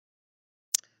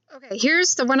Okay,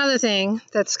 here's the one other thing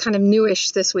that's kind of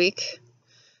newish this week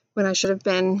when I should have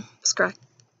been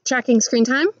tracking screen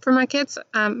time for my kids.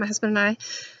 My husband and I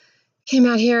came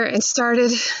out here and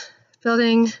started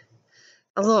building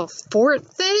a little fort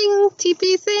thing,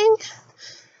 teepee thing.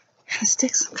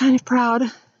 Sticks, I'm kind of proud.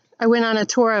 I went on a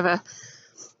tour of a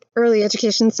early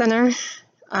education center,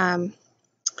 and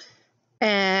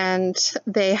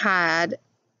they had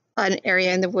an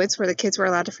area in the woods where the kids were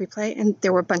allowed to free play, and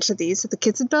there were a bunch of these that the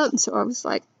kids had built, and so I was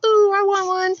like, ooh, I want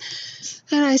one.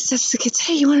 And I said to the kids,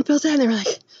 hey, you want to build that? And they were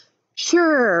like,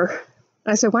 sure.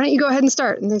 And I said, why don't you go ahead and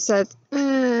start? And they said,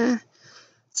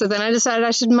 So then I decided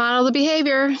I should model the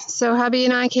behavior. So hubby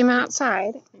and I came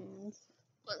outside, and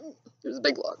there's a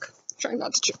big log, trying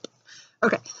not to trip.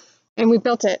 Okay, and we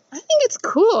built it. I think it's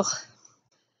cool,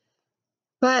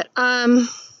 but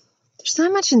there's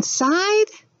not much inside,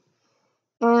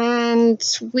 and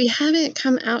we haven't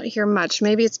come out here much.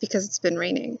 Maybe it's because it's been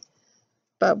raining,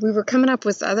 but we were coming up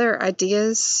with other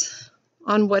ideas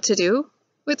on what to do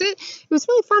with it. It was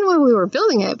really fun when we were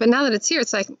building it, but now that it's here,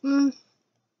 it's like,